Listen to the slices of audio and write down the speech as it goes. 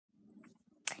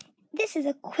This is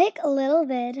a quick little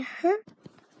vid,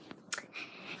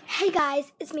 Hey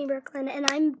guys, it's me, Brooklyn, and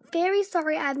I'm very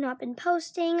sorry I've not been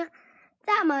posting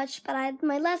that much, but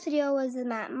my last video was in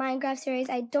that Minecraft series.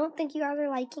 I don't think you guys are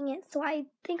liking it, so I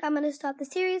think I'm going to stop the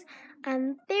series.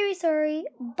 I'm very sorry,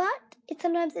 but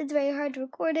sometimes it's very hard to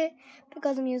record it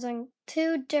because I'm using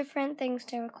two different things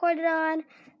to record it on.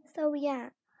 So yeah.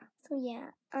 So you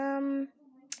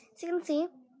can see,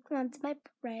 onto my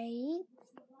braids.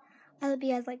 I hope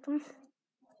you guys like them.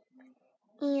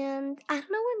 And I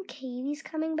don't know when Katie's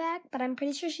coming back, but I'm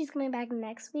pretty sure she's coming back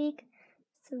next week.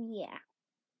 So yeah.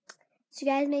 So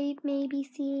you guys may be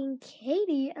seeing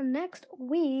Katie next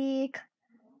week.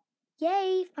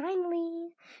 Yay, finally.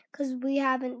 Because we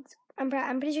haven't, I'm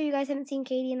pretty sure you guys haven't seen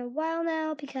Katie in a while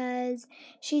now because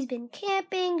she's been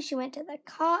camping. She went to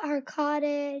her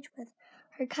cottage with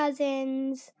her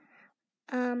cousins.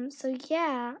 So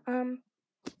yeah,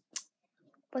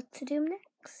 what to do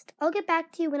next? I'll get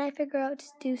back to you when I figure out to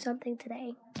do something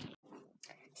today.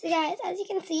 So guys, as you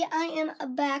can see, I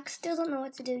am back. Still don't know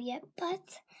what to do yet,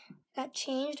 but I got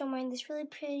changed. I'm wearing this really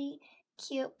pretty,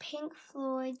 cute Pink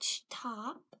Floyd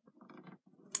top.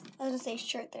 I was gonna say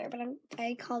shirt there, but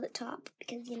I called it top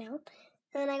because, you know.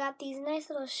 And then I got these nice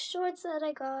little shorts that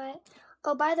I got.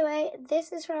 Oh, by the way,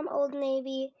 this is from Old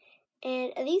Navy,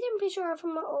 and these I'm pretty sure are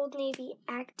from Old Navy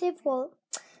Active. Well,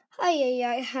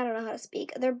 I don't know how to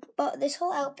speak. This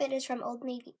whole outfit is from Old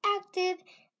Navy Active.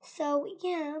 So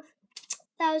yeah,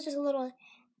 that was just a little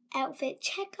outfit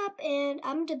checkup, and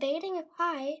I'm debating if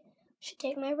I should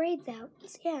take my braids out.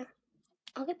 So yeah,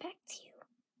 I'll get back to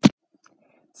you.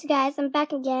 So guys, I'm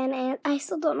back again, and I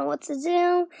still don't know what to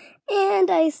do.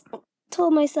 And I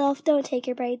told myself, don't take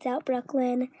your braids out,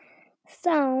 Brooklyn.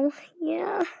 So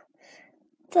yeah.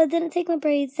 So I didn't take my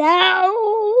braids out.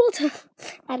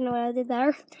 I don't know what I did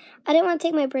there. I didn't want to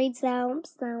take my braids out,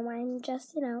 so I'm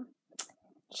just,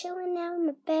 chilling now in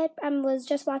my bed. I was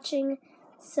just watching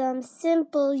some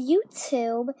simple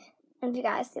YouTube. And if you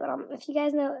guys think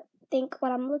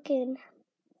what I'm looking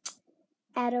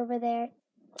at over there,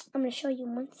 I'm gonna show you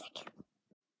in 1 second.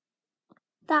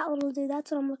 That little dude,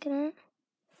 that's what I'm looking at.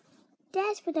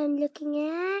 That's what I'm looking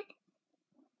at.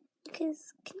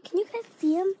 Because can you guys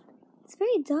see him? It's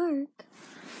very dark.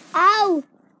 Ow!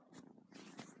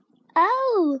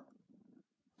 Ow!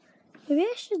 Maybe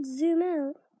I should zoom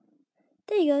out.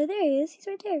 There you go. There he is. He's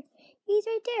right there. He's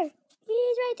right there.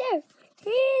 He's right there.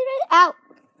 He's right. Ow!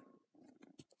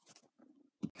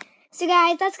 So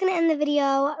guys, that's gonna end the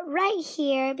video right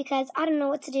here because I don't know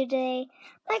what to do today.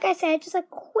 Like I said, just a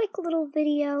quick little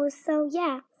video. So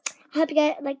yeah, I hope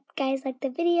you guys like the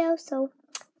video. So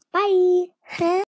bye.